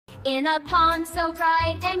In a pond so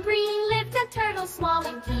bright and green lived a turtle small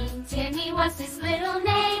and keen. Timmy was his little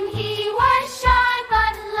name. He was shy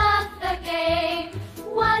but loved the game.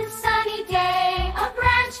 One sunny day a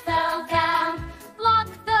branch fell down,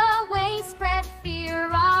 blocked the way, spread fear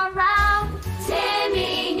around.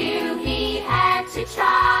 Timmy knew he had to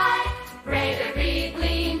try. Bravery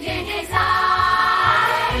gleamed in his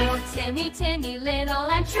eye. Oh, Timmy, Timmy, little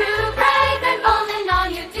and true, brave and bold in all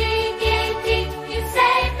you dig deep, you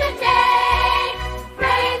saved the day.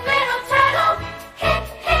 Brave little turtle, hip,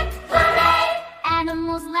 hip, hooray!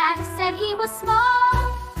 Animals laughed, said he was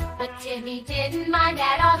small, but Timmy didn't mind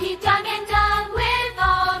at all. He dug and dug with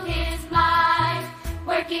all his might,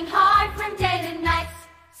 working hard from day to night.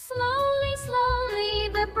 Slowly, slowly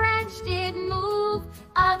the branch did move.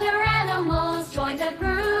 Other animals joined the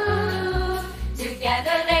group.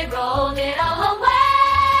 Together they rolled it all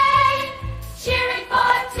away, cheering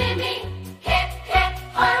for Timmy, hip, hip,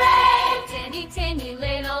 hooray! Timmy, Timmy,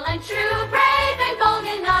 little and true, brave and bold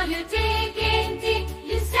in all you dig deep,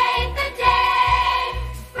 you saved the day.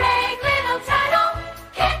 Brave little turtle,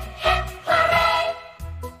 hip, hip, hooray!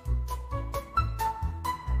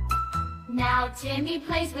 Now Timmy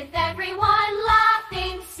plays with everyone,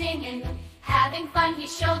 laughing, singing, having fun. He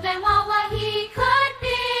showed them all what he could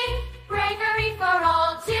be. Bravery for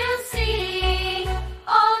all to see.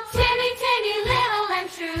 Oh, Timmy, Timmy, little and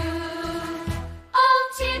true.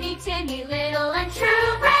 Oh, Timmy, Timmy, little and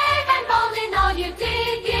true. Brave and bold in all you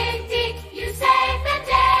dig deep, you saved the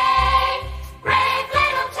day. Brave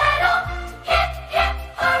little turtle, hip, hip,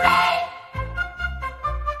 hooray!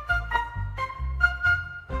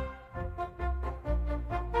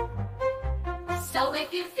 So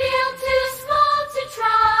if you feel too small to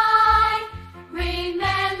try,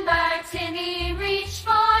 remember Timmy, reach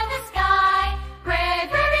for the sky.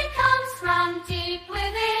 Bravery comes from deep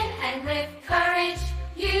within, and with courage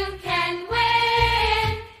you can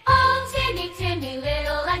win. Oh, Timmy, Timmy,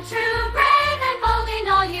 little and true, brave and bold in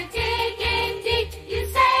all you dig deep, you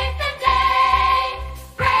save the day.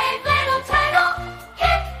 Brave little turtle,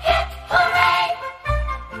 hip, hip, hooray!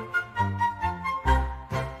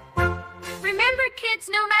 Remember, kids,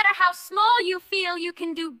 no matter how small you feel, you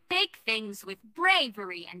can do big things with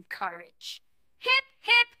bravery and courage. Hip,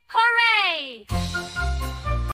 hip, hooray!